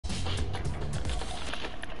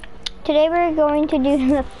Today we're going to do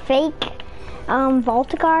the fake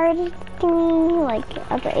vault guard thingy, like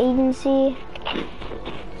at the agency.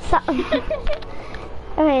 So,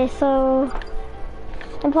 okay, so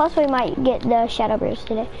and plus we might get the shadow burst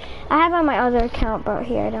today. I have on my other account, but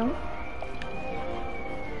here I don't.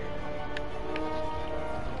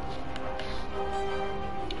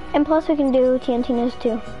 And plus we can do TNTs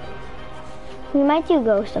too. We might do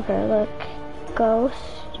ghost of her. Look, ghost.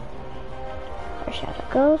 Or shadow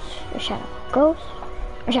ghost, or shadow ghost,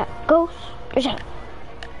 or shadow ghost, or shadow.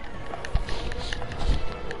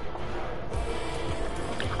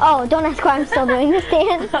 Oh, don't ask why I'm still doing this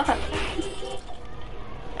dance.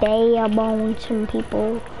 They are bone some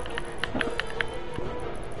people.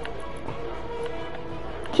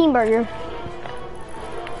 Team Burger.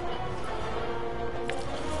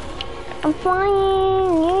 I'm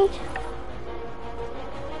flying, yay.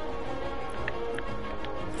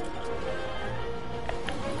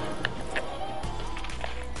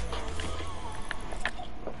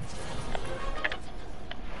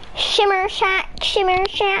 Shimmer shack, shimmer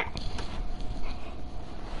shack.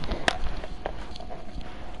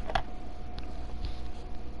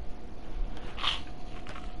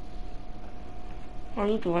 What are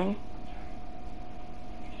you doing?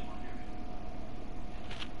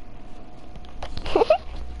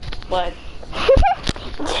 What?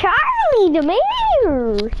 Charlie the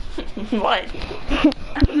mayor. What?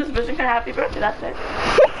 I'm just wishing her happy birthday, that's it.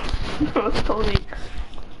 Totally.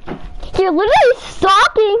 You're literally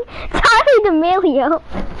stalking Charlie D'Amelio.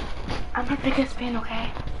 I'm her biggest fan,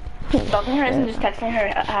 okay? Stalking her isn't just texting her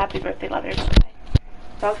a happy birthday letters, okay?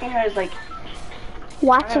 Stalking her is like...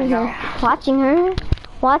 Watching her,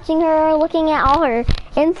 looking at all her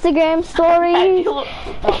Instagram stories.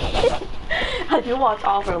 I do watch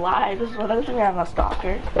all of her lives, but that doesn't mean I'm a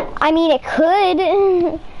stalker. I mean, it could.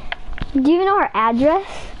 Do you know her address?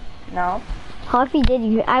 No. Well, if you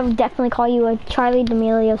did, I would definitely call you a Charlie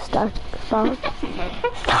D'Amelio stalker.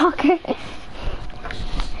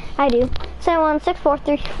 I do.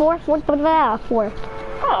 7164344.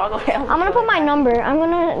 Oh, okay. I'm gonna put my number.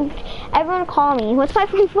 Everyone call me. What's my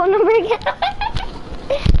phone number again?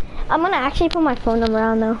 I'm gonna actually put my phone number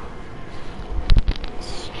on though.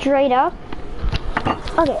 Straight up.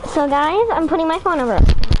 Okay, so guys, I'm putting my phone number.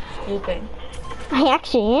 Stupid. I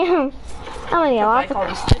actually am. I'm gonna get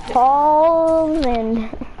lots of calls and...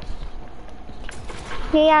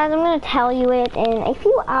 Okay guys, I'm gonna tell you it in a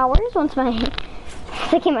few hours once I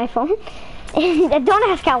get my phone. And don't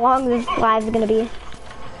ask how long this live is gonna be.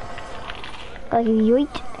 Like, yoit.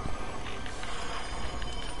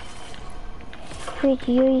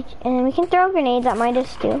 Yoit. And then we can throw grenades at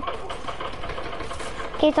Midas too.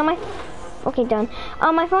 Okay, so okay, done.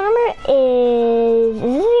 My phone number is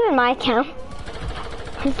this even my account?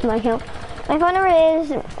 This is my account. My phone number is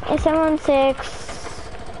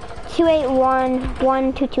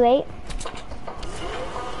 716-281-1228.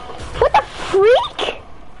 What the freak?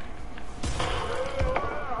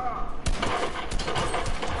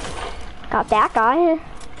 Got that guy.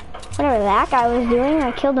 Whatever that guy was doing,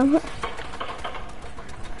 I killed him.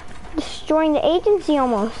 Destroying the agency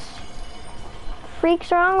almost.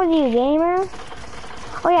 Freak's wrong with you, gamer?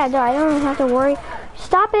 Oh yeah, duh, I don't even have to worry.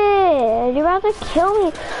 Stop it! You're about to kill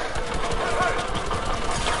me.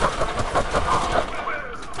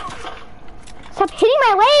 Stop hitting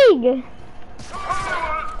my leg!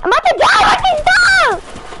 I'm about to die, Lexi, stop!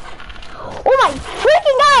 Oh my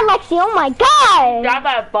freaking god, Lexi, oh my god! Grab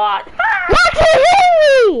that bot. Lexi, hit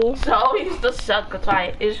me! So you still suck, that's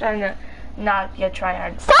why you're trying to not be a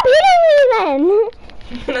tryhard. Stop hitting me then!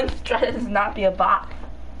 Let's try to not be a bot.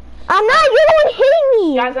 I'm not, you're the one hitting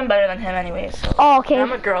me! Guys, I'm better than him anyways. So. Oh, okay. And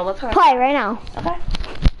I'm a girl, let's play right now. Okay.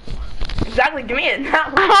 Exactly, give me it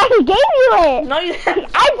now. I already gave you it! No, you didn't.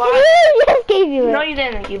 I literally just gave you it. No, you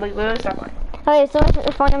didn't. You like literally stop lying. Okay, so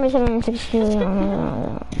my phone number is 762.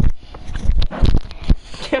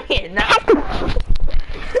 Give me it now.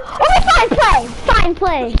 Okay, fine,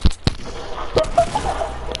 play.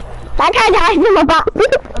 That guy died from a bot.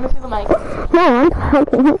 Let me see the mic. No, I'm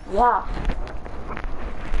talking. Yeah.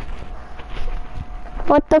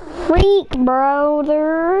 What the freak,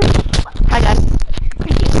 brother? Hi guys.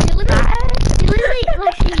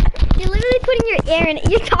 You're literally putting your air in it.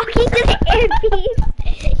 You're talking to the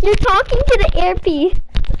earpiece. You're talking to the earpiece.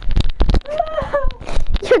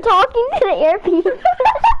 You're talking to the earpiece.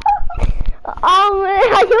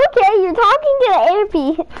 Are you okay? You're talking to the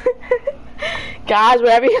earpiece. Guys,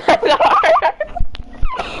 wherever you guys are.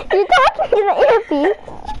 You're talking to the earpiece.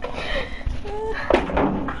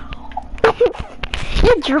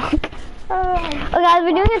 You're drunk. Oh guys,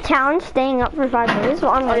 we're doing a challenge staying up for 5 days.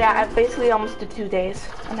 Well, Oh yeah, I basically almost did 2 days.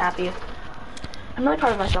 I'm happy. I'm really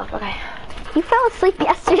proud of myself. Okay. You fell asleep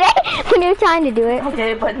yesterday when you were trying to do it.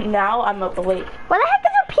 Okay, but now I'm up awake. What the heck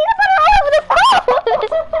is there peanut butter all over the phone?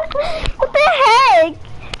 What the heck?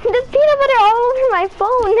 There's peanut butter all over my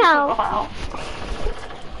phone now. Wow.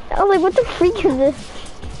 I was like, what the freak is this?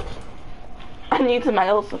 I need some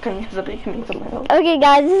medals. Can you give me some medals? Okay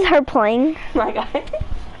guys, this is her playing. My guy.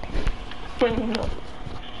 We're gonna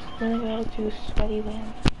go to sweaty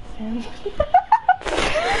lands.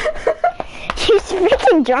 She's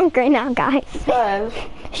freaking drunk right now, guys.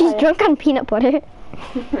 She's drunk on peanut butter.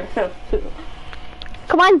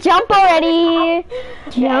 Come on, jump already.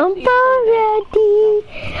 Jump already.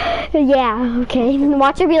 Yeah, okay.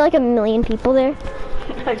 Watch there be like 1 million people there.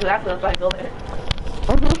 Exactly, that's why I go there.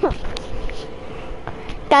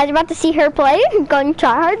 Guys, you're about to see her play. Going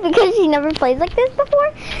try hard because she never plays like this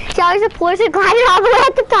before. She always deploys her glider all the way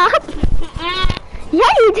at the top.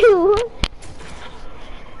 Yeah, you do.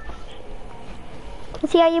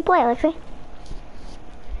 Let's see how you play, Alexi.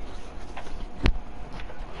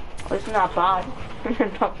 It's not bad.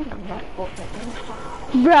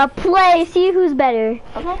 Bruh, play. See who's better.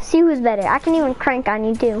 Okay. See who's better. I can even crank on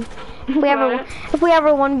you too. If we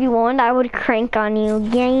ever 1v1'd, I would crank on you,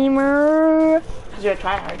 gamer. Because you're a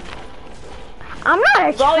tryhard. I'm not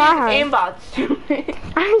a All tryhard. use aimbots, stupid.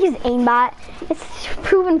 I don't use aimbot. It's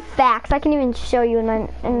proven facts. I can even show you in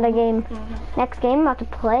the game. Next game, I'm about to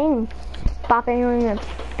play and bop anyone in the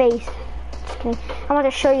face. Just kidding. I'm about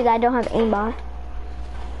to show you that I don't have aimbot.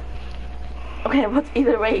 Okay, but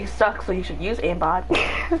either way, you suck, so you should use aimbot.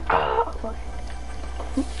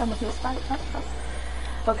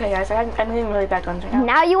 Okay, guys, I'm getting really bad guns right now.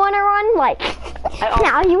 Now you want to run? Like,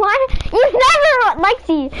 now you want? You never run,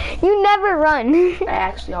 Lexi. You never run. I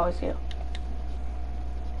actually always do.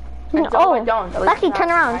 Oh, I don't. Lexi, turn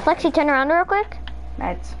around. Lexi, turn around real quick.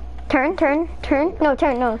 Meds. Turn. No,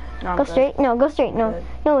 turn. No. No, Go straight. No, go straight. No.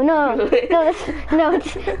 No.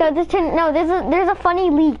 Just turn. No, there's a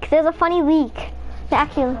funny leak. There's a funny leak.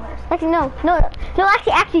 Actually, Lexi, no.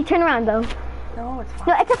 Actually, turn around though. No, it's fine.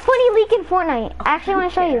 No, it's a funny leak in Fortnite. I actually want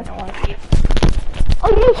to show you. I don't want to see it. Oh,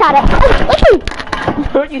 you shot it. Lexi!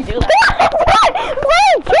 Why would you do that?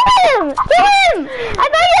 Wait, kill him! Kill him! I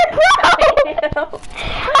thought you were pro!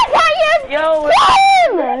 I thought you were Yo,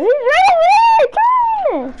 kill him! He's right over there!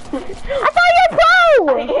 Turn! I thought you were pro!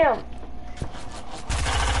 I am.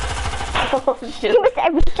 Oh, shit. You missed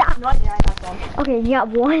every shot. No, yeah, I got some. Okay, you got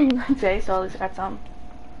one. Okay, so at least I got some.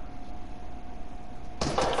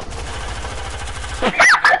 What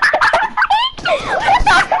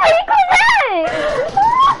the freak was that?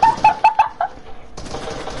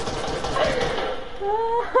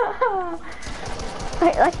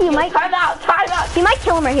 Wait, Lexi, you might. Time out! You might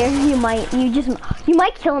kill him right here. You might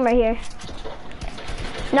kill him right here.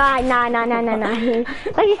 Nah. Lexi,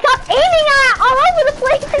 stop aiming at all over the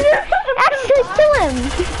place and just actually kill him.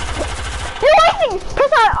 You're wasting.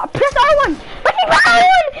 Press R1. Lexi, press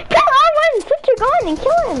R1. Press R1. Switch your gun and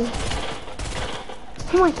kill him.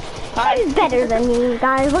 Come on. She's better than me,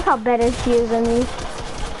 guys. Look how better she is than me.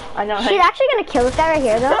 I know. She's actually gonna kill this guy right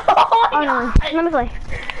here, though. Oh no, let me play.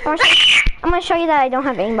 I'm gonna show you that I don't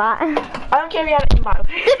have aimbot. I don't care if you have aimbot.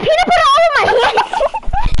 There's peanut butter all over my hands.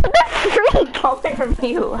 What the freak? I'll take from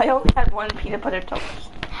you. I only had one peanut butter toast.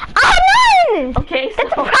 I have none. Okay, so. That's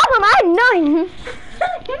the problem. I have none.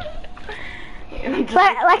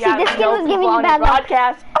 But Lexi, this skin was giving you bad luck.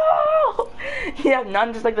 Broadcast. Oh, you have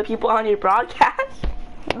none, just like the people on your broadcast.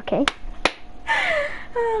 Okay.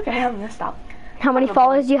 Okay, I'm gonna stop. How many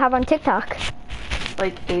followers do you have on TikTok?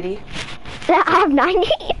 Like 80. I have 90.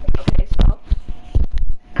 Okay, so.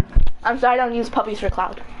 I'm sorry I don't use puppies for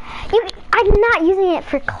clout. I'm not using it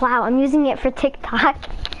for clout. I'm using it for TikTok.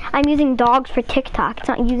 I'm using dogs for TikTok. It's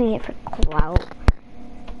not using it for clout.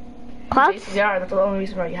 Clout? JCR, that's the only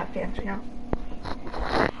reason why you have fans right now.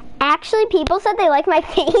 Actually, people said they like my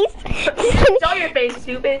face. Show your face,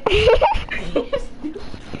 stupid.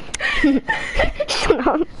 Shut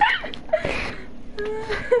up.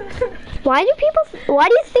 Why do you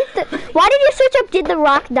think that, why did you search up Did the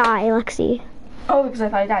Rock Die, Lexi? Oh, because I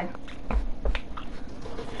thought he died.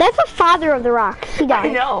 That's the father of the Rock. He died. I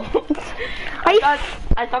know.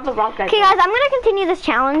 I thought the Rock died. Okay guys, I'm gonna continue this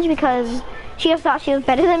challenge because she just thought she was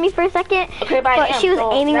better than me for a second. Okay, but she was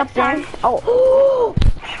so aiming up there. time. Oh.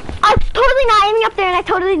 I was totally not aiming up there and I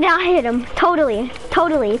totally did not hit him. Totally.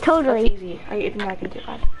 That's easy. I think I can do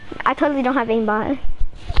that. I totally don't have aimbot.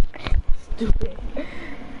 Stupid.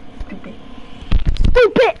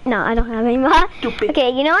 No, I don't have aimbot. Stupid. Okay,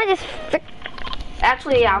 you know I just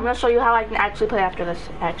Actually, yeah, I'm gonna show you how I can actually play after this,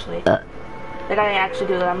 actually. They gotta actually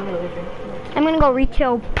do that. I'm gonna go here. I'm gonna go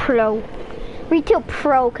retail pro. Retail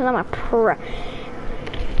pro, because I'm a pro.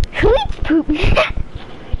 Who eats poop?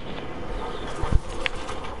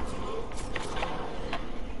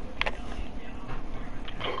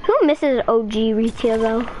 Who misses OG retail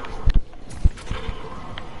though?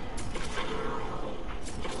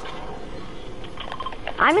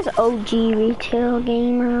 I miss OG retail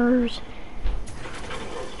gamers.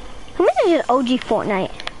 Who misses just OG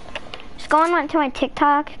Fortnite? Just go on to my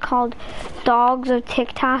TikTok called Dogs of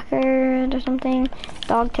TikTokers or something.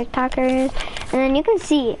 Dog TikTokers. And then you can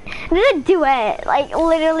see this is a duet. Like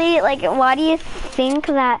literally, like why do you think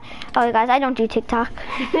that? Oh guys, I don't do TikTok.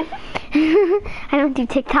 I don't do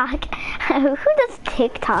TikTok. Who does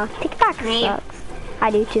TikTok? TikTok sucks.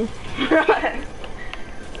 I do too.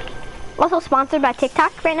 Also sponsored by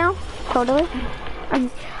TikTok right now. Totally.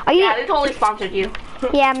 Are you? Yeah, they totally sponsored you.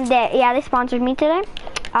 Yeah, they sponsored me today.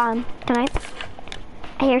 Tonight.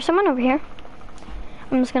 I hear someone over here.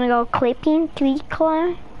 I'm just gonna go clipping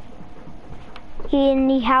tweakler. In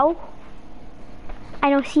the house. I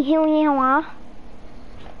don't see him now.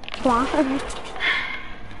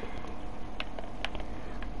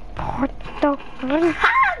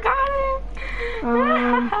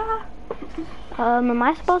 Am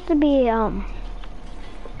I supposed to be oh,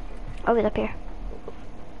 he's up here.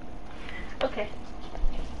 Okay.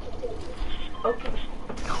 Okay.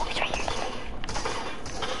 Oh, he's right here.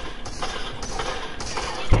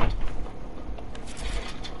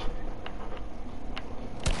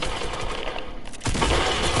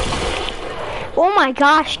 Oh my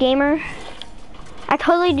gosh, gamer. I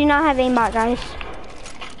totally do not have aimbot, guys.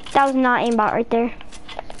 That was not aimbot right there.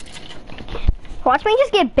 Watch me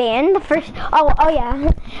just get banned the first. Oh yeah.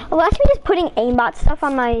 Watch me just putting aimbot stuff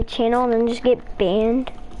on my channel and then just get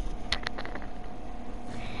banned.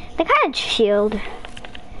 They kind of shield.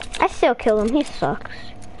 I still kill him. He sucks.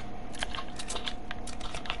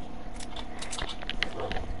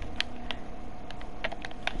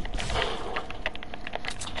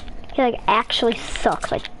 He like actually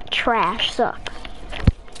sucks. Like trash sucks.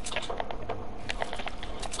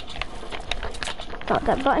 Thought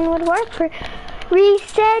that button would work for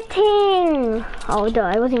resetting. Oh duh,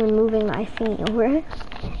 I wasn't even moving my feet over.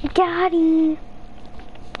 Got him.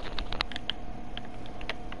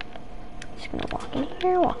 Just gonna walk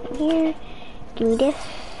in here, do this,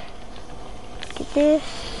 get this.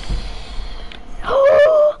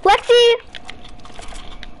 Oh, Lexi!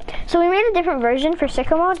 So we made a different version for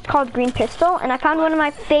sicko mode called Green Pistol, and I found one of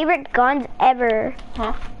my favorite guns ever.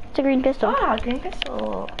 Huh? It's a green pistol. Ah, green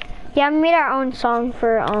pistol. Yeah, we made our own song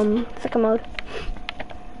for sicko mode.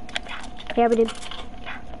 Yeah, we did.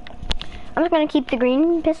 I'm just gonna keep the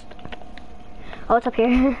green pistol. Oh, it's up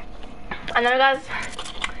here. And then guys,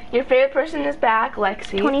 your favorite person is back,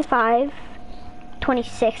 Lexi. 25,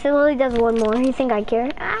 26. It literally does one more. You think I care?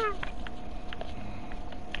 Ah.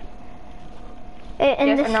 And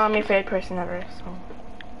Yes, this, and now I'm your favorite person ever, so.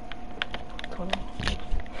 Totally.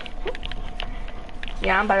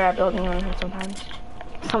 Yeah, I'm better at building than him sometimes.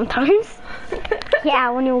 sometimes. Yeah,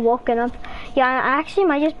 when you're woken up. Yeah, I actually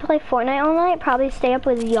might just play Fortnite all night. Probably stay up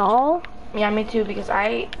with y'all. Yeah, me too, because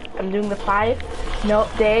I'm doing the 5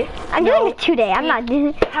 day. I'm doing the 2 day. I'm not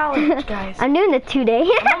doing challenge, guys. I'm doing the 2 day.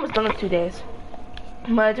 I'm almost done with 2 days.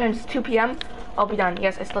 When it turns 2 p.m., I'll be done.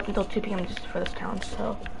 Yes, I slept until 2 p.m. just for this challenge,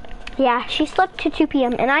 so. Yeah, she slept to 2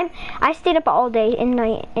 p.m. and I stayed up all day and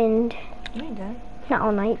night and You ain't done. not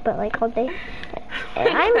all night, but like all day. And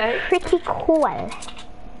I'm pretty cool.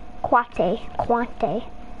 Quante.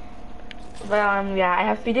 But yeah, I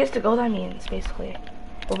have 3 days to go. That means basically,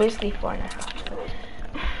 well, basically 4.5.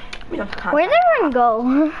 We don't count. Where did everyone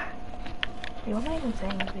go? What am I even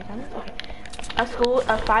saying this weekend? Okay.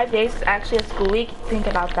 A 5 days is actually a school week. Think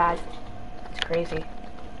about that. It's crazy.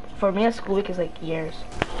 For me, a school week is like years.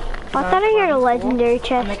 I thought I heard a legendary I'm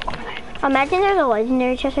chest. like, oh my God. Imagine there's a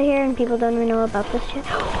legendary chest right here and people don't even know about this chest.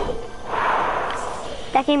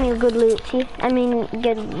 That gave me a good loot, see? I mean,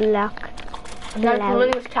 good luck. I'm not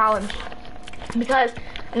doing this challenge. Because,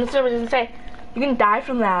 in the server doesn't say, you can die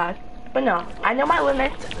from that. But no, I know my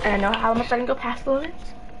limits, and I know how much I can go past the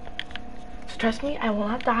limits. So trust me, I will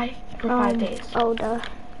not die for 5 days. Oh, duh.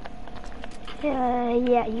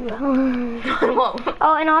 Yeah, you will. I won't.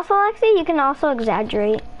 Oh, and also, Lexi, you can also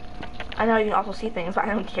exaggerate. I know you can also see things, but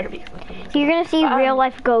I don't care because of things. You're gonna see real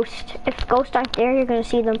life ghosts. If ghosts aren't there, you're gonna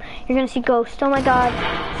see them. You're gonna see ghosts. Oh my god,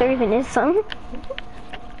 there even is some.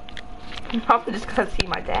 I'm just gonna see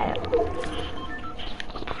my dad.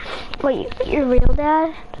 Wait, your real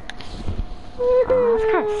dad? Oh, that's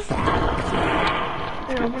kind of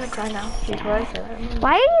sad. I'm gonna cry now. Here's what I said.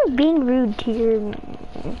 Why are you being rude to your...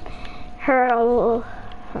 her. I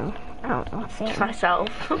don't know what to say. Myself.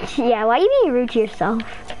 Yeah, why are you being rude to yourself?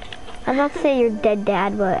 I was about to say your dead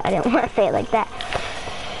dad, but I didn't want to say it like that.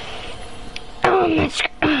 Just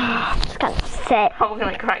kind of upset. I'm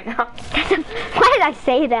gonna cry now. Why did I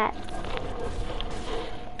say that?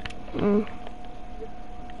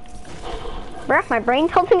 Bruh, my brain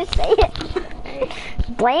told me to say it.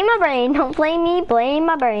 Blame my brain. Don't blame me. Blame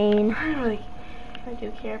my brain. I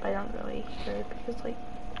do care, but I don't really care because like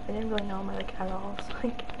I didn't really know my like at all. So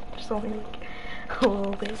like just only like a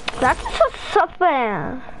little bit. That's so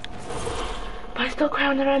bad. But I still cry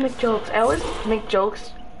whenever I make jokes. I always make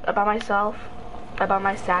jokes about myself, about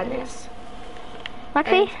my sadness. Lexi?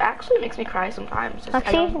 And it actually makes me cry sometimes. Just,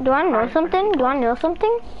 Lexi, do I know something? Do I know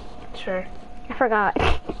something? Sure. I forgot.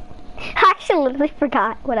 I actually literally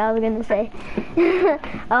forgot what I was gonna say.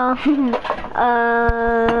 I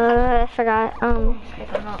forgot. I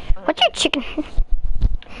don't know. What's your chicken? Do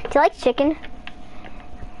you like chicken?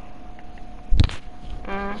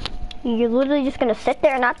 You're literally just gonna sit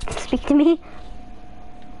there and not speak to me?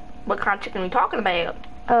 What kind of chicken are we talking about?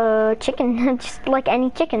 Chicken. Just like any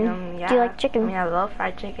chicken. Yeah. Do you like chicken? I mean, I love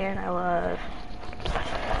fried chicken. I love...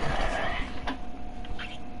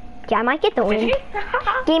 Yeah, I might get the win. Did you?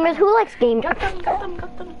 Gamers, who likes gamers? Got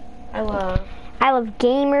them. I love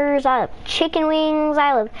gamers. I love chicken wings.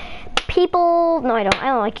 I love people. No, I don't. I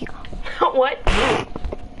don't like you. What?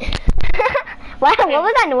 What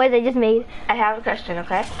was that noise I just made? I have a question,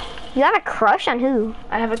 okay? You have a crush on who?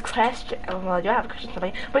 I have a question. Oh, well, I do have a question on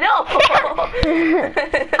somebody, but no!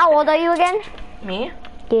 How old are you again? Me?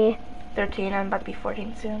 Yeah. 13. I'm about to be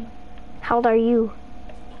 14 soon. How old are you?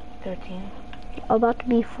 13. About to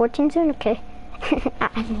be 14 soon? Okay.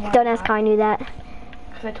 Don't ask how I knew that.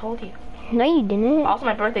 Because I told you. No, you didn't. Also,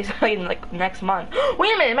 my birthday's like next month.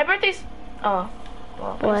 Wait a minute, my birthday's... Oh.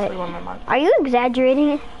 Well, basically 1 more month. Are you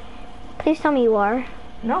exaggerating? Please tell me you are.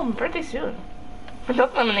 No, my birthday's soon.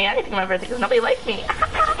 Don't tell me anything on my birthday because nobody likes me.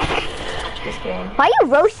 Just kidding. Why are you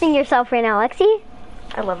roasting yourself right now, Lexi?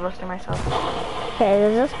 I love roasting myself. Okay,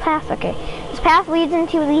 does this path? Okay. This path leads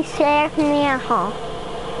into the circle hall.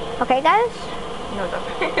 Okay, guys? No, it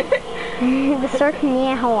doesn't. The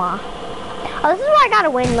circle hall. Oh, this is where I got a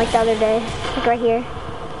win like the other day. Like right here.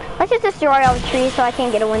 Let's just destroy all the trees so I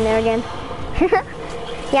can't get a win there again.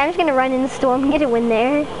 Yeah, I'm just gonna run in the storm and get a win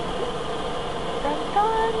there.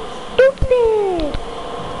 Stupid!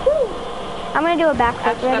 Woo. I'm gonna do a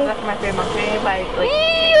backflip. Ready? That's my favorite monkey by like.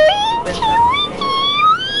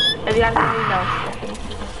 If you guys already know.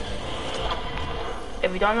 If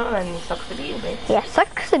you don't know, then it sucks to be you, babe. Yeah,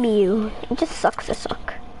 sucks to be you. It just sucks to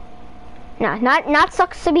suck. No, not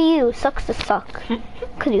sucks to be you. Sucks to suck.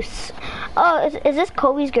 Cause you. Oh, is this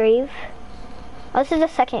Kobe's grave? Oh, this is the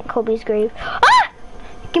second Kobe's grave. Ah!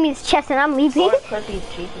 Give me this chest and I'm leaving. Or could be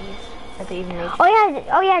GG's. If they even make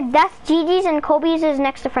Oh yeah, that's Gigi's and Kobe's is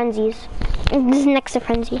next to Frenzy's. This is next to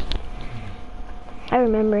Frenzy. I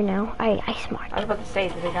remember now. I smart. I was about to say,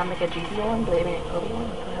 did they not make a GG one? Did they make a Kobe one?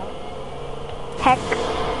 What the hell? Heck,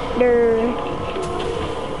 they're...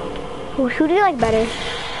 Who do you like better?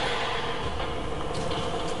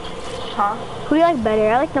 Huh? Who do you like better?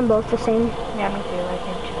 I like them both the same. Yeah, me too, I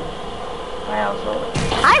think. I also...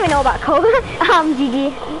 I don't even know about Kobe.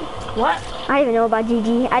 GG. What? I didn't even know about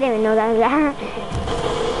GG. I didn't even know that.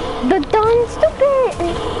 The done stupid.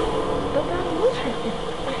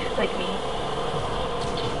 Like me.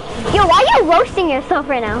 Yo, why are you roasting yourself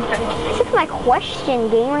right now? This is my question,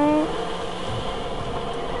 gamer.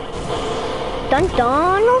 Dun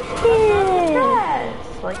roasted.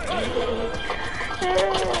 Like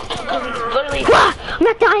literally. I'm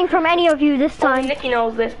not dying from any of you this time. Nikki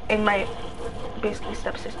knows this, and my basically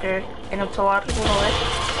stepsister, and it's a lot of people know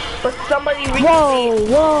this. But somebody recently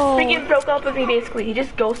freaking broke up with me, basically. He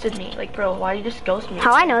just ghosted me. Like, bro, why you just ghost me?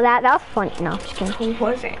 How I know that? That was funny. No, just kidding. Who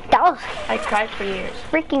wasn't? That was... I cried for years.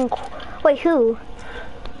 Freaking... Wait, who?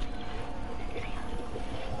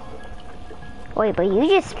 Wait, but you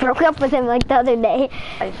just broke up with him like the other day.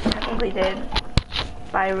 I technically did.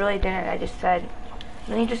 But I really didn't. I just said...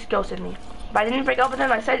 And then he just ghosted me. But I didn't break up with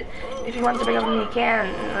him. I said, if he wants to break up with me, he can.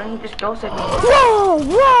 And then he just ghosted me. Whoa!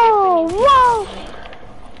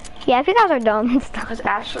 Yeah, if you guys are dumb and stuff. Because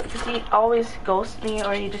Ashley, because he always ghosts me,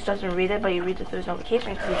 or he just doesn't read it, but he reads it through his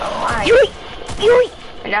notification because he's online.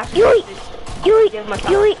 And Ashley just give him a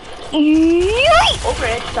thumbs over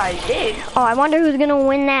it, so I did. Oh, I wonder who's gonna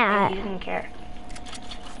win that. And he didn't care.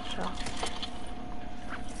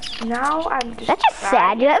 So now I'm just. That's just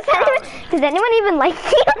sad. Does anyone even like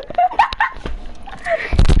you?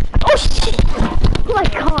 Oh shit! Oh my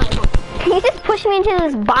god! He just pushed me into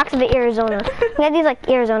this box of Arizona. We have these like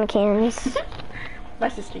Arizona cans. My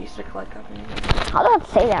sister used to collect them. I don't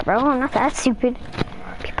say that, bro. I'm not that stupid.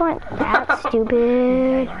 People aren't that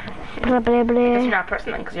stupid. Blah, blah, blah. Because you're not a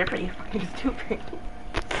person then, because you're pretty fucking stupid.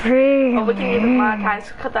 Free. Oh, we can get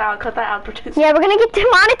demonetized. Cut that out, producer. Yeah, we're gonna get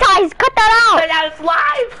demonetized. Cut that Cut it out, it's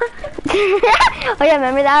live! Oh yeah,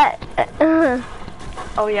 remember that?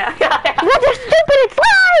 Oh yeah. You guys are stupid, it's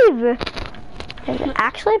live!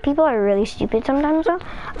 Actually, people are really stupid sometimes though,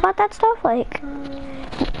 about that stuff. Like,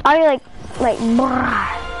 are you like, brah,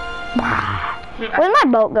 brah. Where'd my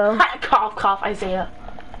boat go? Cough, cough, Isaiah.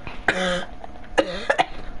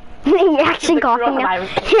 You're actually coughing now.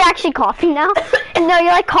 You're actually coughing now. No,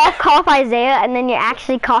 you're like cough, cough, Isaiah, and then you're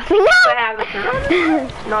actually coughing now. I have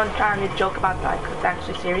the No, I'm trying to joke about that because it's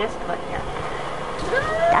actually serious, but yeah.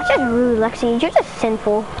 That's just rude, Lexi. You're just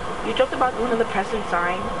sinful. You joked about doing the present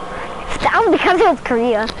sign. That was because it was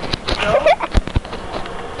Korea. No?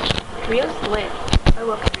 Korea's lit. I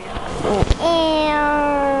love Korea.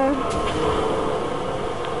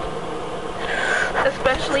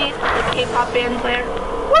 Especially the K-pop bands there.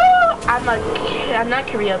 Woo! I'm not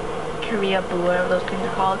Korea blue, whatever those things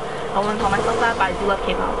are called. I wouldn't call myself that, but I do love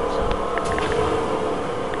K-pop. So.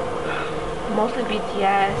 Mostly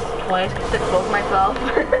BTS, Twice, because I expose myself.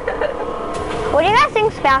 What do you guys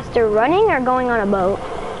think's faster, running or going on a boat?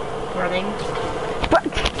 Running.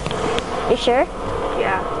 You sure?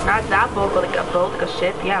 Yeah, not that boat, but like a boat, like a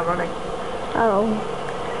ship. Yeah, running. Oh.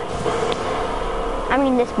 I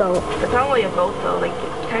mean this boat. It's not really a boat though. Like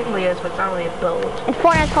it technically is, but it's not really a boat. It's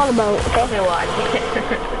Fortnite's called a boat. Okay. Okay, well I can't.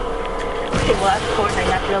 Okay, well that's Fortnite,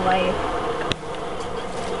 not real life.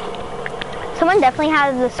 Someone definitely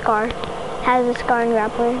has the scar. Has the scar in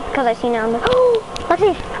grappler because I seen it on the. Oh, let's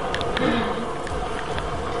see.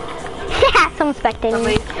 Yeah, someone's spectating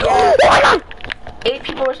me. Oh my god! 8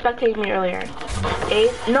 people were spectating me earlier.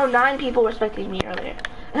 9 people were spectating me earlier.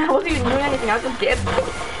 And I wasn't even doing anything. I was just dip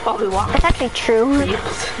while we walked. That's actually true.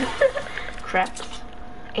 Craps.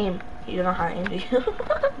 Aim. You don't know how to aim, do you?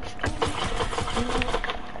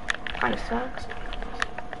 Kinda sucks.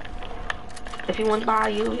 If he wins by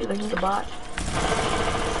you, then he's a bot.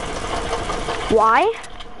 Why?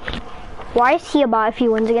 Why is he a bot if he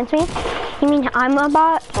wins against me? You mean I'm a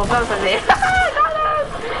bot? Well, that was Isaiah.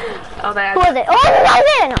 Oh, that Who was it? Oh, it was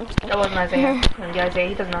Isaiah! No. That wasn't Isaiah. Yeah, Isaiah,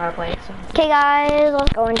 he doesn't know how to play. So. Okay, guys,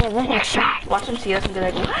 let's go into the next track. Watch him see us and be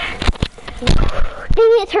like, what?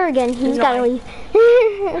 Dang, it's her again. He's gotta leave.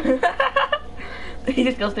 He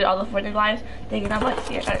just goes through all the Fortnite lives, thinking I'm like,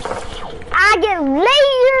 yeah, I get We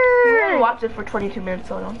later! watched it for 22 minutes,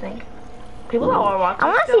 so I don't think. People that are watching I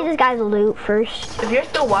want to see this guy's loot first. If you're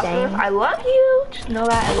still watching this, I love you. Just know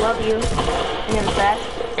that I love you. And you're the best.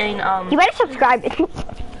 And You better subscribe.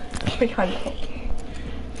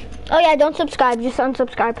 Oh yeah, don't subscribe. Just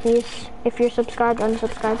unsubscribe, please. If you're subscribed,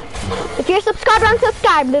 unsubscribe. If you're subscribed,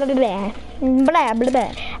 unsubscribe. Blah blah blah. Blah blah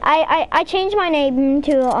blah. I changed my name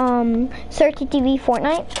to Certi TV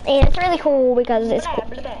Fortnite, and it's really cool because it's cool.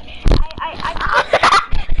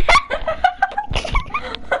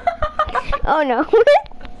 Oh no.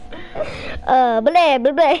 Blah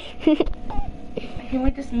blah blah. I can't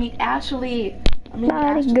wait to meet Ashley.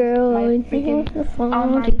 Body girl, my freaking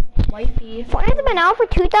wifey. Fortnite's been out for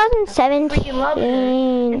 2017. I freaking love her.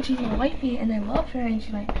 And she's my wifey, and I love her, and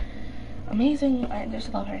she's like amazing. I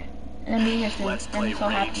just love her. And I'm meeting her soon. I'm so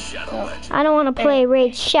happy. So, I don't want to play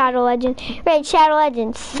Raid Shadow Legend. Raid Shadow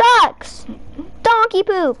Legend sucks. Donkey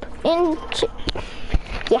poop. And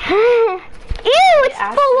yeah. Ew, it's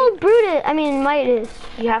full of Brutus. I mean, Midas.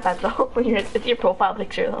 You have that though. It's your profile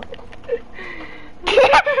picture though.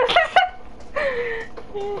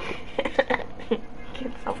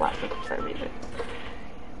 Can't stop laughing for some reason.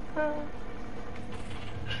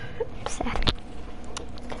 Sad.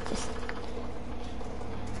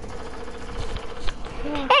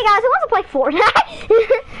 Hey guys, who wants to play Fortnite?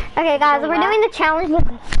 Okay guys, we're doing the challenge with...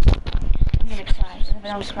 I'm gonna cry. If I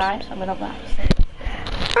don't cry, I'm gonna laugh.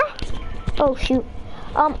 Oh shoot.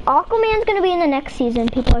 Aquaman's gonna be in the next season,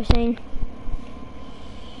 people are saying.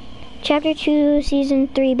 Chapter 2, Season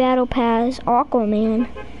 3, Battle Pass, Aquaman.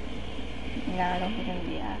 Yeah, I don't think I'm gonna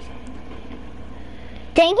be ass.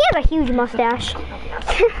 Dang, he has a huge mustache.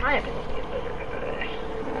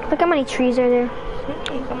 Look how many trees are there.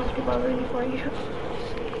 How much people are waiting for you?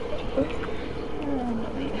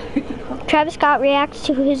 Travis Scott reacts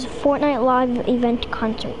to his Fortnite live event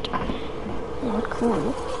concert. Oh,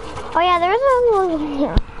 cool. Oh yeah, there's a little...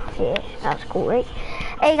 Yeah, see, that was cool, right?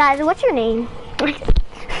 Hey guys, what's your name? I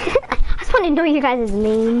just want to know your guys'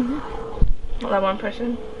 name. Well, that one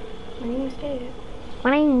person. My name is Dave.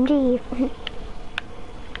 My name's Dave.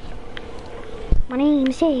 My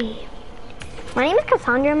name's Dave. My name is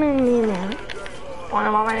Cassandra. Wanna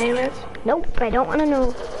know what my name is? Nope, I don't want to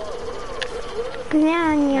know. Yeah,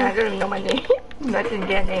 I yeah. don't even know my name. I didn't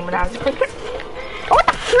get a name when I was younger. What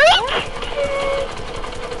the freak?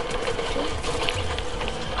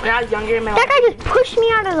 When I was younger, my That guy just pushed me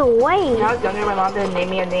out of the way. when I was younger, my mom didn't name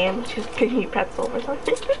me a name. She was giving me pretzel or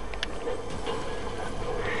something.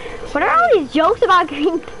 What are all these jokes about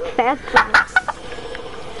getting pretzels?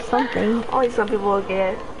 Something. Only some people will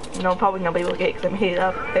get it. No, probably nobody will get it because I made it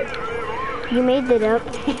up. But You made it up.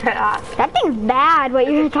 yeah. That thing's bad, what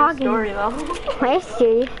you're It's a true talking. story though. I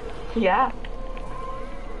see. Yeah.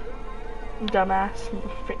 Dumbass.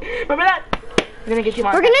 Remember that? We're gonna get you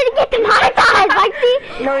We're monetized. gonna get demonetized, Lexi.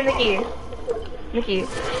 No, Nikki. Nikki.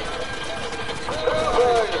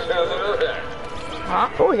 Huh?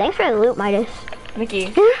 Oh, thanks for the loot, Midas.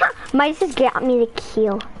 Nikki. Midas just got me the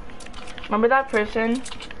kill. Remember that person?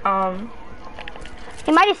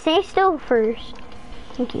 Hey, Midas, stay still first.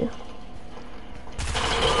 Thank you.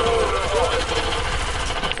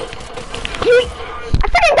 I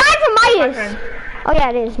freaking died from Midas. Oh yeah,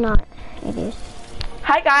 it is not. It is.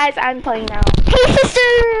 Hi guys, I'm playing now. Hey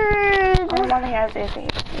sisters! I want to hear anything.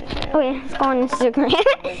 Oh yeah, it's going on Instagram.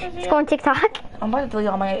 It's going on TikTok. I'm about to delete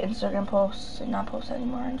all my Instagram posts and not post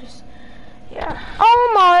anymore and just, yeah.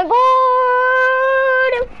 Oh my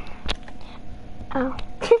god! Oh.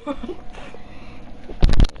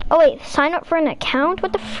 Oh wait, sign up for an account?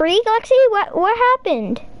 What the freak, Lexi? What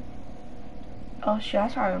happened? Oh shit, I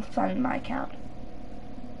saw him sign my account.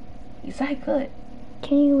 You said I could.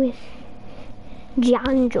 Can you with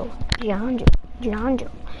Gianjo? Gianjo. Gianjo.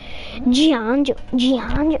 Gianjo.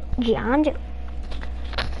 Gianjo. Gianjo.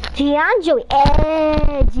 Gianjo.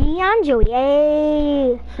 Gianjo.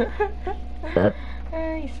 Yay.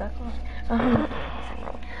 You suck.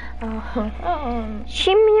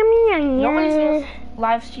 Nobody's gonna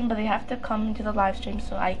live stream, but they have to come to the live stream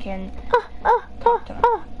so I can talk to them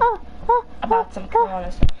about some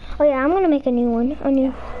corona stuff. Oh yeah, I'm gonna make a new one. A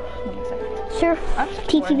new Surf I'm such a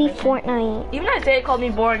TTV boring Fortnite. Even Isaiah called me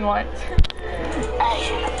boring once.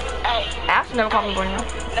 Ash never called me boring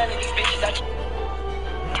once.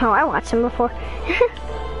 Oh, I watched him before.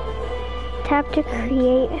 Tap to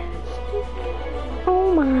create.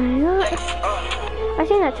 Oh my god. I've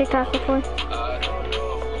seen that TikTok before.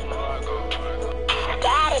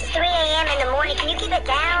 Dad, it's 3 a.m. in the morning. Can you keep it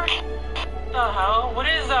down? What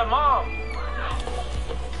is that, Mom?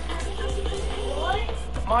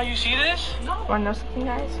 Mom, you see this? Wanna know something,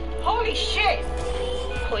 guys? Holy shit!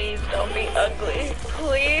 Please don't be ugly.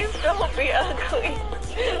 Please don't be ugly.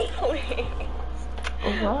 Please.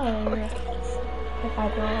 What? If I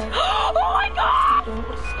don't. Oh my god!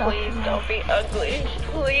 Stuff Please don't be ugly.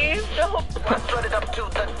 Please don't. I strutted up to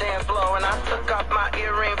the dance floor and I took off my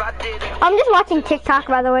earrings. I did it. I'm just watching TikTok,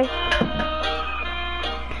 by the way.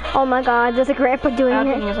 Oh my god, there's a grandpa doing I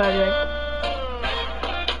think it. that's what I do.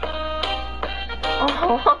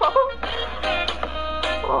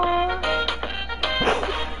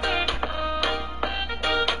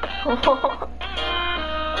 Oh.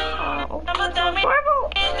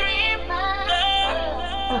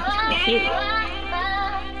 Cute.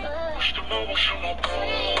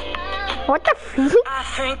 What the freak? I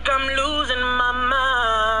think I'm losing my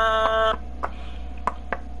mind.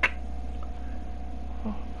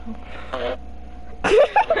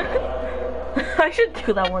 I should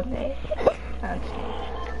do that one day.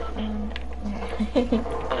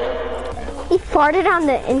 He farted on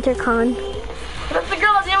the intercom. That's the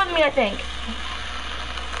girl that's here with me, I think.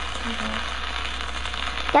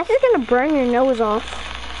 That's just gonna burn your nose off.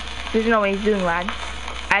 There's no way he's doing, lad.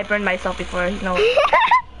 I burned myself before. No.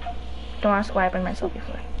 Don't ask why I burned myself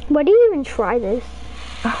before. Why do you even try this?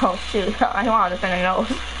 Oh shoot! I don't want to defend her nose.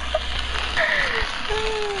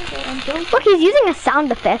 Look, he's using a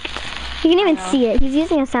sound effect. You can even see it. He's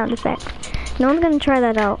using a sound effect. No one's gonna try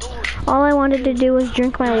that out. All I wanted to do was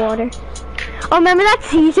drink my water. Oh, remember that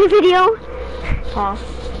Caesar video? Huh?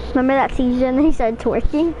 Remember that Caesar and then he started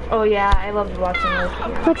twerking? Oh yeah, I loved watching those.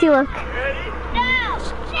 Looky, look.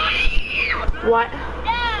 What?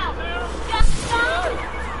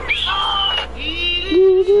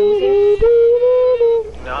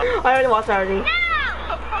 I already watched it already.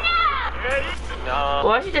 No.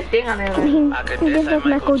 Why is she just staying on there? He I could did diss like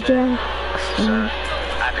Michael Jackson.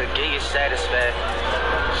 I could get you satisfaction.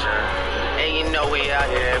 Sure. And you know we out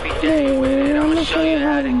here every day with it. I'ma show you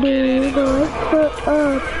how to get it.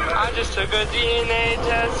 I just took a DNA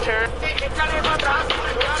test. Her.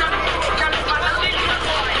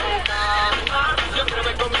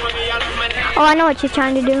 Oh, I know what you're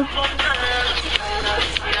trying to do.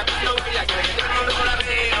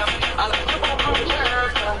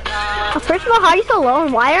 First of all, how are you so low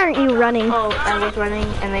and why aren't you running? Oh, I was running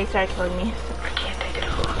and they started killing me. I can't take it.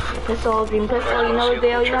 Pistol, green pistol, you know the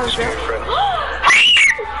deal, you know the drill.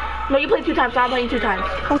 No, you played 2 times, so I'm playing 2 times.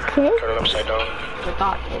 Okay. Turn it upside down. I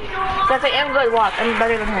thought. That's like, I'm good, watch. I'm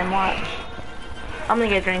better than him, watch. I'm gonna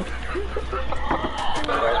get a drink. You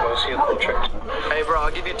guys want to see a little trick? Hey, bro,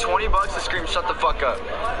 I'll give you 20 bucks to scream shut the fuck up.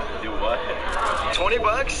 Do what? 20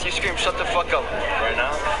 bucks, you scream shut the fuck up. Right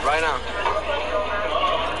now? Right now.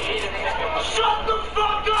 Shut the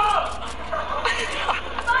fuck up!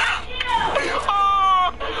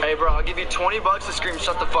 Hey, bro, I'll give you 20 bucks to scream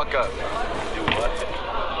shut the fuck up. Do what?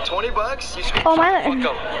 20 bucks, you scream shut the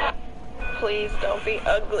fuck up. Please don't be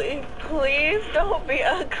ugly. Please don't be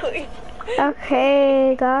ugly.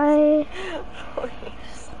 Okay, guys.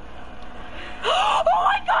 Please. Oh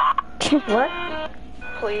my god! What?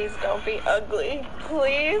 Please don't be ugly.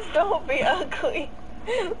 Please don't be ugly.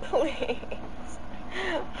 Please.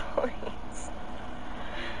 Please.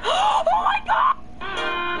 Oh my god!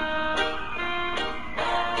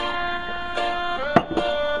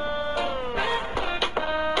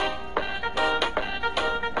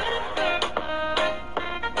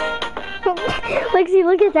 Lexi,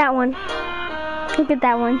 look at that one. Look at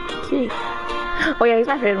that one. See. Oh yeah, he's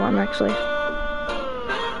my favorite one actually.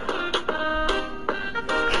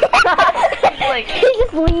 Like He's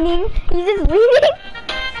just leaning. He's just leaning.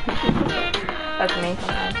 that's me.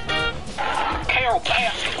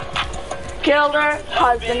 Killed her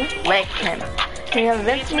husband, licked him. Can you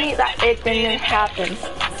convince me that it didn't happen?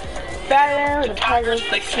 Better the tigers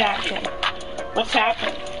like snapped him. What's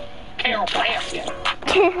happened? Carol Baskin.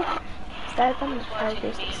 That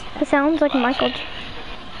It sounds like Michael.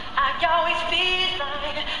 I always feel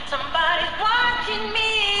like somebody's watching me.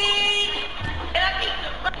 And I keep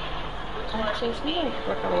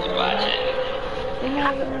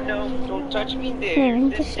No, don't touch me there.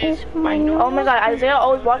 This is my Oh my god, Isaiah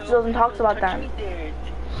always watches those and talks about them.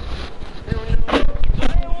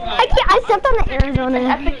 I stepped on the Arizona.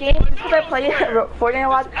 At the game, because I play Fortnite a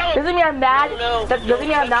lot, doesn't mean I'm mad. That doesn't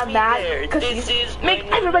mean I'm not mad. Because you make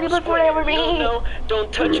everybody play Fortnite over me. No,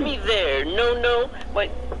 don't touch me there. No, no. What?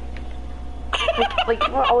 Like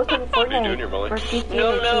we're always playing Fortnite. For GTA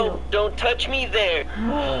No, no, don't touch me there.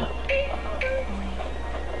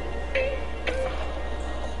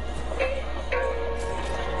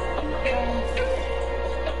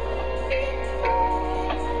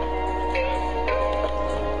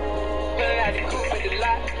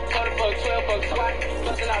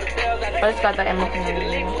 I just got that ammo from the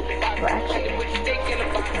video. Well, actually.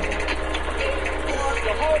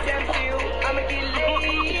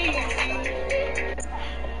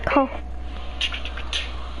 Oh.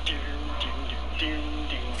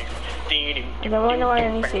 Does everyone know where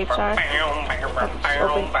any safes are?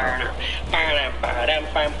 Open.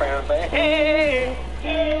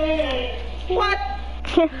 What?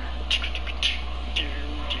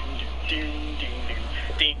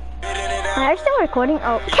 Are you still recording?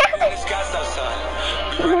 Oh.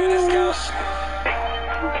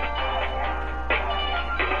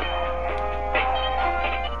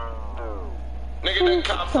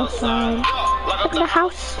 So sorry. Look at the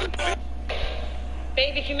house.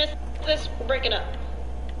 Babe, if you miss this, we're breaking up.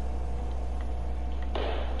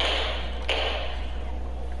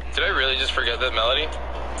 Did I really just forget that melody?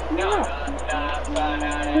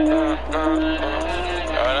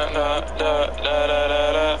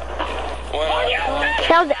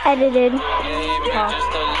 That was edited. Did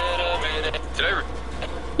I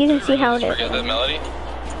You can see how it is. forget that melody?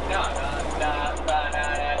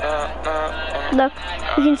 Look,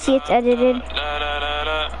 you can see it's edited.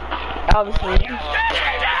 Obviously.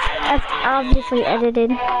 That's obviously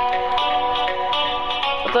edited.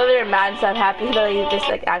 So they're mad instead of happy, so they just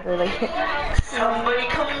like acted like.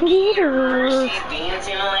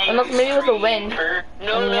 Unless maybe it was the wind.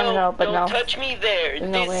 No, I don't know, but don't no. touch me there. There's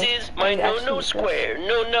no This way. is my Maybe no actually it's square.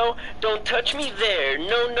 No, no, don't touch me there.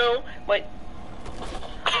 No, no, my.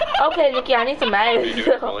 Okay, Nikki, I need some mags.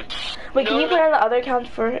 Really? Wait, can you play on the other accounts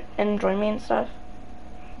for and join me and stuff?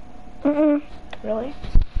 Mm-mm. Really?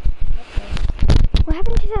 What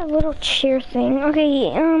happened to that little chair thing?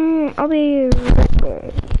 Okay, I'll be right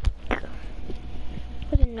back.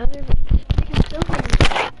 With another.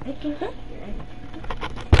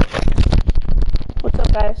 What's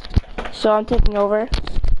up, guys? So I'm taking over.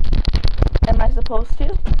 Am I supposed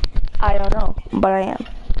to? I don't know, but I am.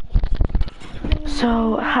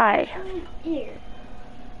 So, hi.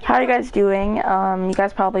 How are you guys doing? You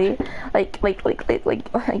guys probably like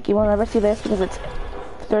you will never see this because it's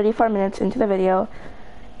 34 minutes into the video,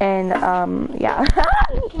 and yeah,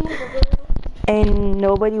 and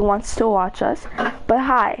nobody wants to watch us. But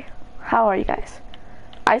hi, How are you guys?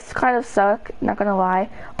 I kind of suck, not gonna lie,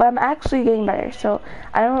 but I'm actually getting better. So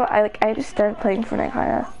I don't know. I just started playing Fortnite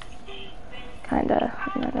kind of.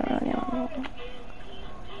 I don't really know.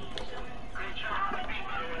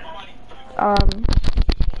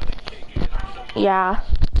 Yeah.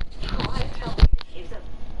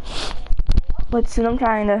 But soon I'm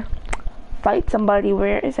trying to fight somebody.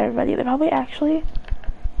 Where is everybody? They're probably actually,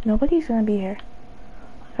 nobody's gonna be here.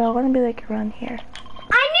 They're all gonna be like around here.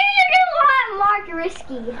 I knew you didn't want Mark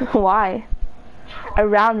Risky. Why?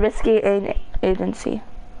 Around Risky Agency.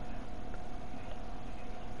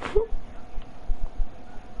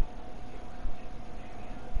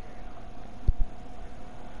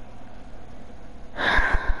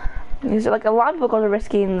 Is it like a lot of people go to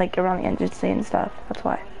Risky and like around the agency and stuff. That's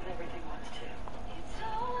why.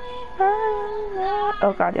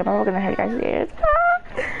 Oh god, yeah, I'm gonna hurt you guys' ears.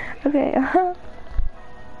 Okay.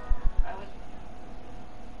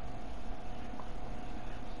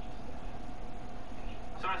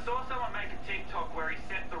 So I saw someone make a TikTok where he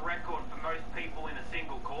set the record for most people in a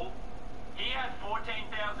single call. He had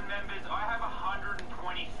 14,000 members. I have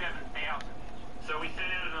 127,000. So we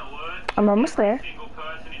sent out an alert. I'm almost there. Single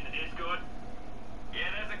person in the Discord. Yeah,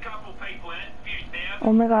 there's a couple people in it. A few thousand.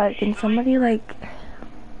 Oh my god, can somebody like...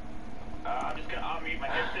 I'm just gonna unmute my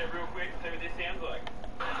headset real quick and see what this sounds like.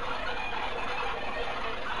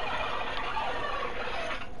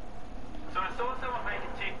 So I saw someone make a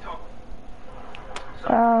TikTok.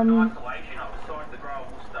 Isolation up beside the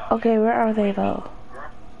growable stuff. Okay, where are they though?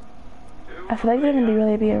 I feel like they're gonna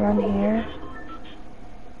really be around here.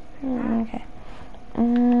 Okay.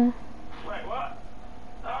 Wait, what?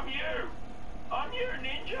 I'm you,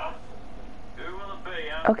 ninja. Who will it be,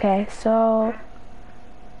 huh? Okay, so...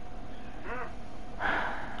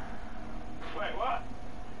 Wait, what?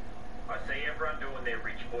 I see everyone doing their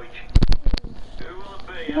rich boy. Who will it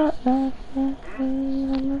be, huh?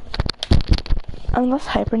 I'm less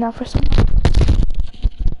hyper now for some.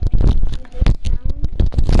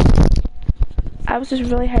 I was just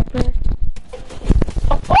really hyper.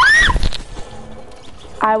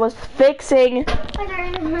 I was fixing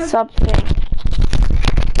something.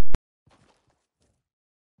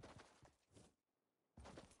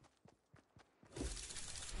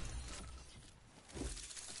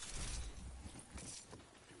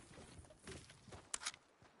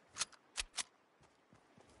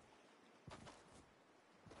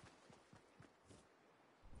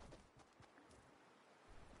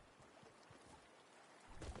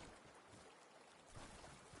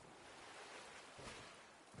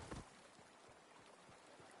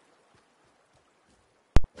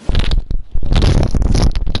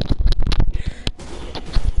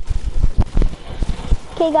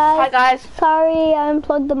 Okay, guys. Hi guys. Sorry, I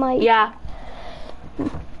unplugged the mic. Yeah. Who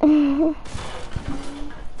will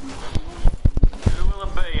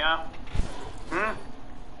it be, huh?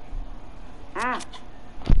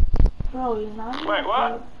 Bro, you're not. Wait,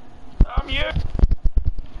 what? I'm you.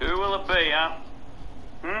 Who will it be, huh?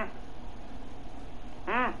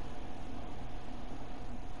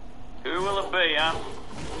 Who will it be, huh?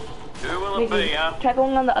 Who will it be, huh? Try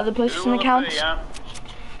going on the other PlayStation Who will it accounts be, huh?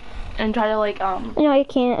 and try to like No, you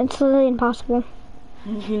can't. It's literally impossible.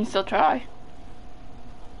 You can still try.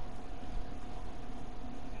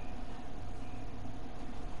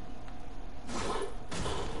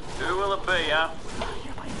 Who will it be, huh?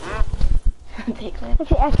 Take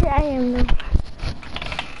it. Actually, I am though.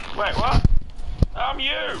 Wait, what? I'm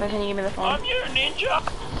you. So can you give me the phone? I'm you, ninja.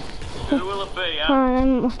 Who will it be, Hold huh? on,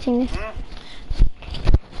 I'm watching this.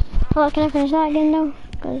 Hold on, can I finish that again though?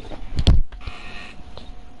 'Cause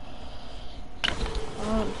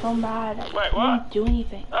Oh, I'm so mad. Wait, I what? didn't do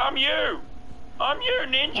anything. I'm you. I'm you,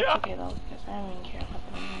 ninja. That's okay though, because I don't even care about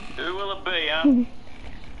them. Who will it be,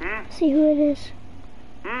 huh? see who it is.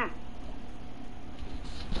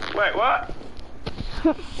 Wait, what?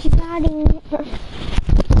 Keep hiding.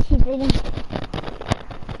 Keep hiding.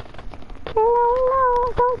 No,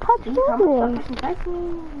 don't touch me.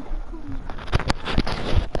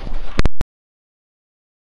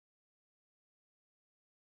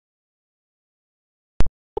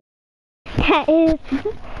 That is.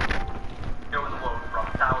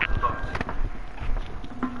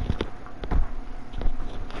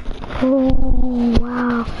 Oh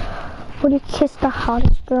wow! Would you kiss the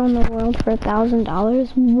hottest girl in the world for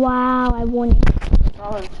 $1,000? Wow, I won. That's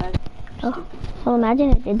all I said. Oh, well, imagine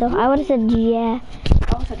it did though. I would have said yeah.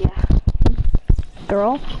 I also said yeah.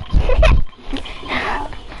 Girl.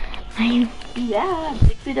 Yeah,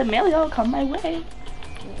 60 to million come my way.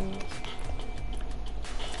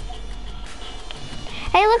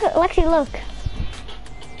 Hey, look, Lexi, look.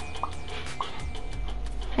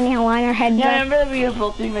 funny how line our heads Yeah, I up. remember that we were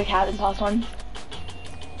both doing the cat and toss one.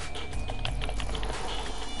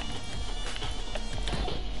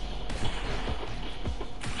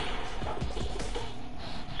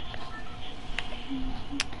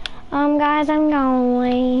 Guys, I'm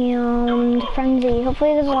going to Frenzy.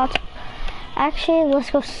 Hopefully there's lots. Actually,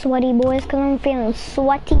 let's go sweaty, boys, because I'm feeling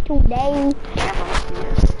sweaty today.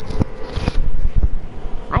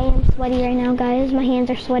 I am sweaty right now, guys. My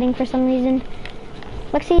hands are sweating for some reason.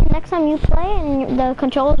 Lexi, next time you play and the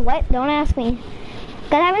controller's wet, don't ask me.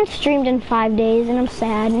 Because I haven't streamed in 5 days, and I'm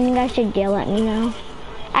sad, and you guys should yell at me now.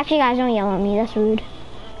 Actually, guys, don't yell at me. That's rude.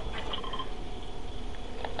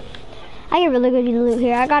 I get really good loot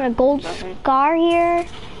here. I got a gold scar here,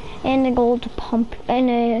 and a gold pump, and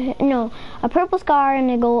a purple scar and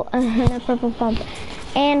a gold and a purple pump,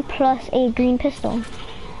 and plus a green pistol.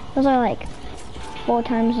 Those are like 4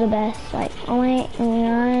 times the best. Like, oh my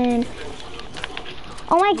god!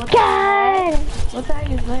 Oh my god! What the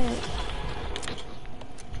heck is this?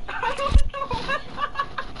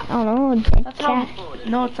 I don't know. Dead That's cat. how.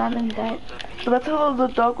 No, it's not in dead. But that's how the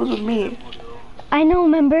dog was with me. I know.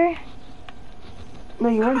 Remember? No,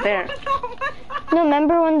 you weren't there. No,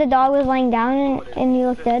 remember when the dog was lying down and you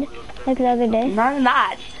looked dead, like the other day? Not in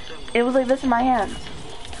that. It was like this in my hands.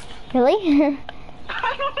 Really?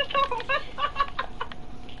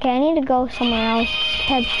 Okay, I need to go somewhere else.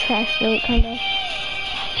 Have trash loot, kind of.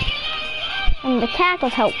 I mean, the cat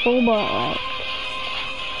was helpful, but like,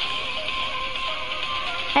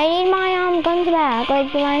 I need my guns back,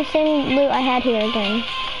 like my same loot I had here again.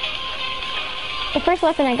 The first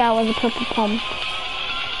weapon I got was a purple pump.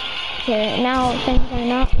 Here, now things are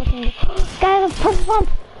not looking good. Guys, a purple pump!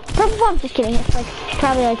 Purple pump! Just kidding, it's like,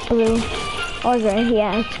 probably like blue. Or gray,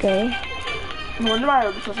 yeah, it's gray. No wonder why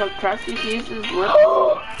I'm so crusty. He uses lip.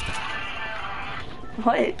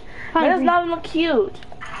 What? That does not look cute.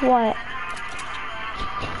 What?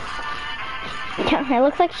 It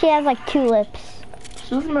looks like she has like 2 lips.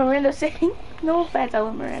 She looks like Miranda saying, no offense, I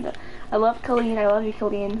love Miranda. I love Colleen, I love you,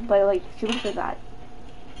 Colleen, but like, she looks like that.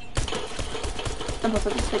 I'm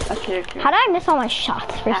also just like a character. How did I miss all my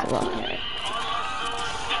shots, first of all?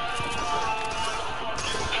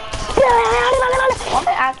 Why am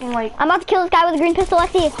I acting like... I'm about to kill this guy with a green pistol,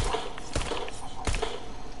 Lexi.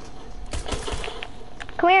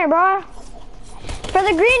 Come here, bro. For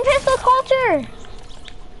the green pistol culture.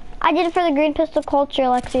 I did it for the green pistol culture,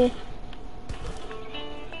 Lexi.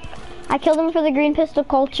 I killed him for the green pistol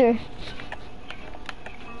culture.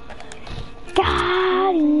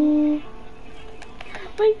 Got him.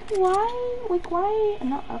 Like why,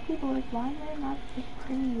 not ugly, but like why am I not like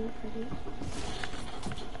pretty or pretty?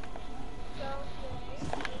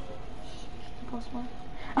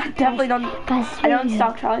 I definitely don't, I don't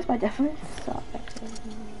stalk Charlie's, but I definitely stalk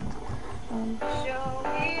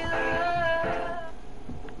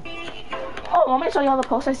Oh, want me to show you all the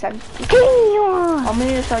posts I sent? Want me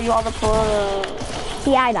to show you all the posts?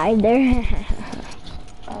 Yeah, I died there.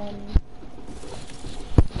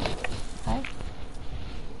 Hi.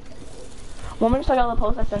 Want me to show you all the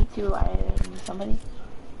posts I sent to somebody?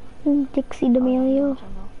 Dixie D'Amelio.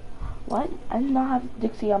 What? I did not have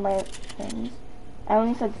Dixie on my things. I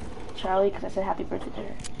only said Charlie because I said happy birthday to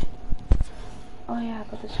her. Oh yeah,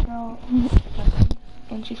 but this girl,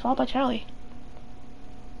 and she's followed by Charlie.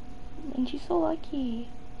 And she's so lucky.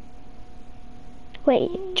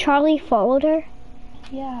 Wait, Charlie followed her?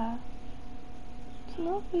 Yeah. It's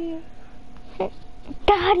not weird.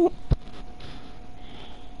 God.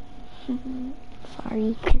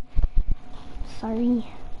 Sorry. Sorry.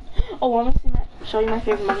 Oh, want me to show you my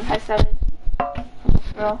favorite Money Heist setting? From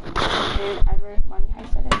this girl. My favorite ever Money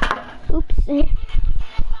Heist setting. Oops.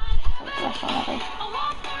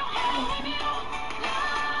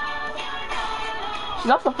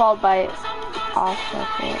 She's also followed by Asha.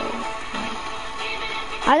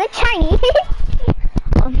 Are they Chinese?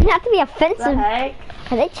 Not to be offensive. What the heck?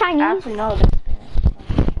 Are they Chinese? Actually, no, they're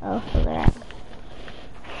Spanish. Oh, so they're out.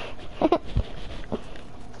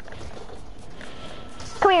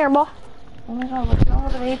 Come here, boy. Oh my god, what's wrong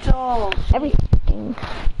with Rachel? Everything.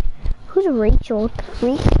 Who's Rachel?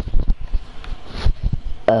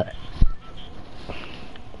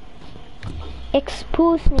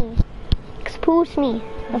 Expose me. Expose me.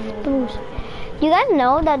 Expose. You guys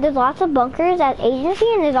know that there's lots of bunkers at agency,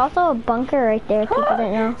 and there's also a bunker right there. People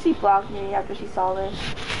didn't know. She blocked me after she saw this.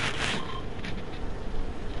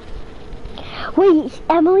 Wait,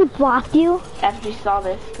 Emily blocked you? After she saw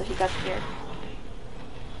this, because she got scared.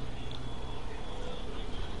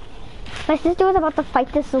 My sister was about to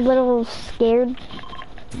fight this little scared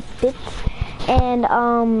bitch,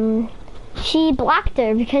 and she blocked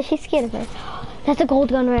her because she's scared of her. That's a gold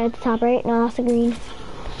gun right at the top, right? No, that's a green.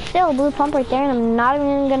 Still a blue pump right there, and I'm not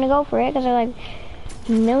even gonna go for it because they're like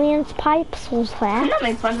millions pipes. Was that? I'm not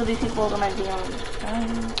making friends with these people that might be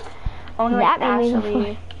on. Only That like made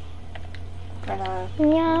me actually.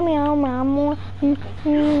 Meow meow meow.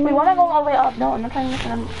 We want to go all the way up. No, I'm not trying to make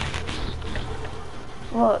them.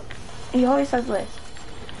 Look, he always says this.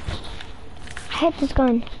 I hit this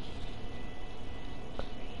gun.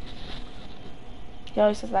 He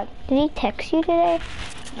always says that. Did he text you today?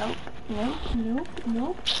 Nope.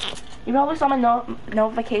 You probably saw my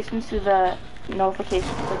notifications to the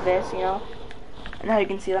notifications like this, you know? And how you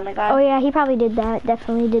can see them like that. Oh yeah, he probably did that.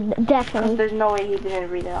 Definitely did that. Definitely. There's no way he didn't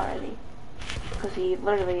read it already. Because he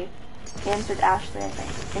literally answered Ashley, I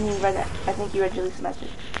think. And he read it. I think he read Julie's message.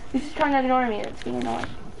 He's just trying to ignore me. It's being annoying.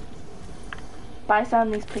 Buy some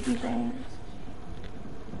of these picky things.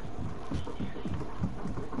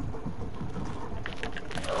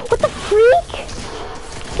 What the freak?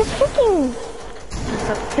 Just freaking.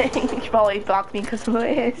 Something. He probably blocked me because of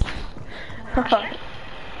this.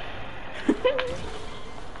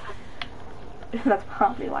 That's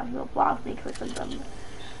probably why he'll block me, because I said something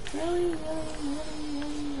really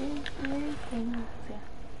things. Yeah.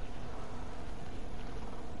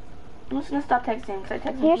 I'm just gonna stop texting because I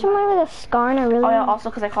texted him. Here's someone with a scar and a really. Oh yeah, also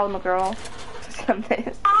because I called him a girl. Some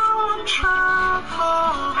days.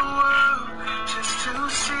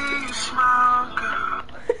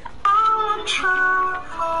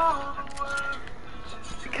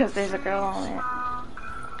 Because there's a girl on it.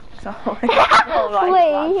 So,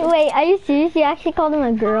 wait, are you serious? You actually called him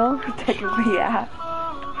a girl? Technically, yeah.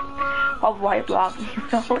 I'll white block you,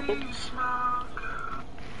 really.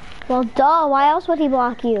 Well, duh, why else would he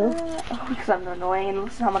block you? Because I'm annoying and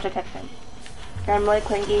listen how much I text him. And I'm really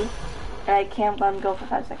clingy, and I can't let him go for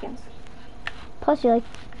 5 seconds. Plus, you like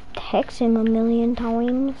text him a million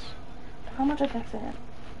times. How much I texted him?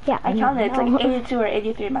 Yeah, I counted, it's like 82 or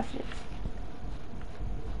 83 messages.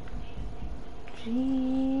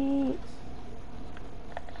 Jeez.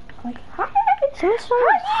 I'm like, hi! Someone's still in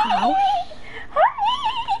my house? Hi!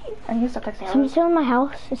 I need to stop texting. Someone's still in my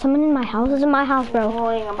house? Is someone in my house? This is my house, bro.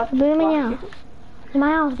 Annoying. I'm about to Boom block me out. you. It's my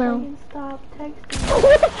house, bro. Stop texting.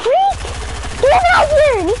 What the freak? Get out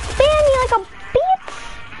here! He's spamming me like a bitch!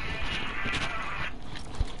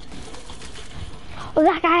 Oh,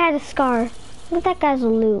 that guy had a scar. Look at that guy's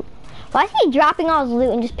loot. Why is he dropping all his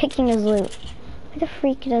loot and just picking his loot? Who the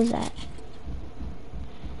freak does that?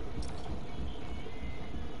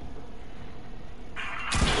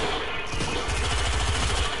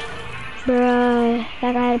 Bruh,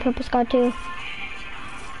 that guy had a purple scar too.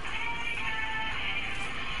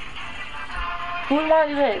 Who would want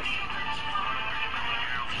to do this?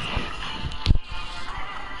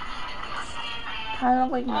 I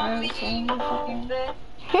don't like Miranda sings or something.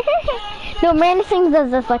 No, Miranda sings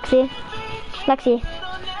does this, Lexi. Lexi.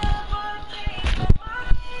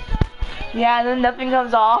 Yeah, and then nothing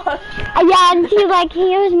comes off. Yeah, and she's like,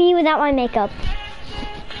 here's me without my makeup.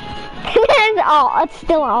 It's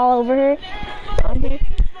still all over her.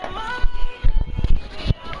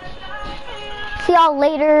 See y'all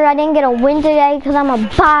later. I didn't get a win today because I'm a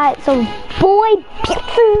bot. So, boy,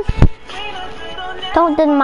 bitches. Don't deny.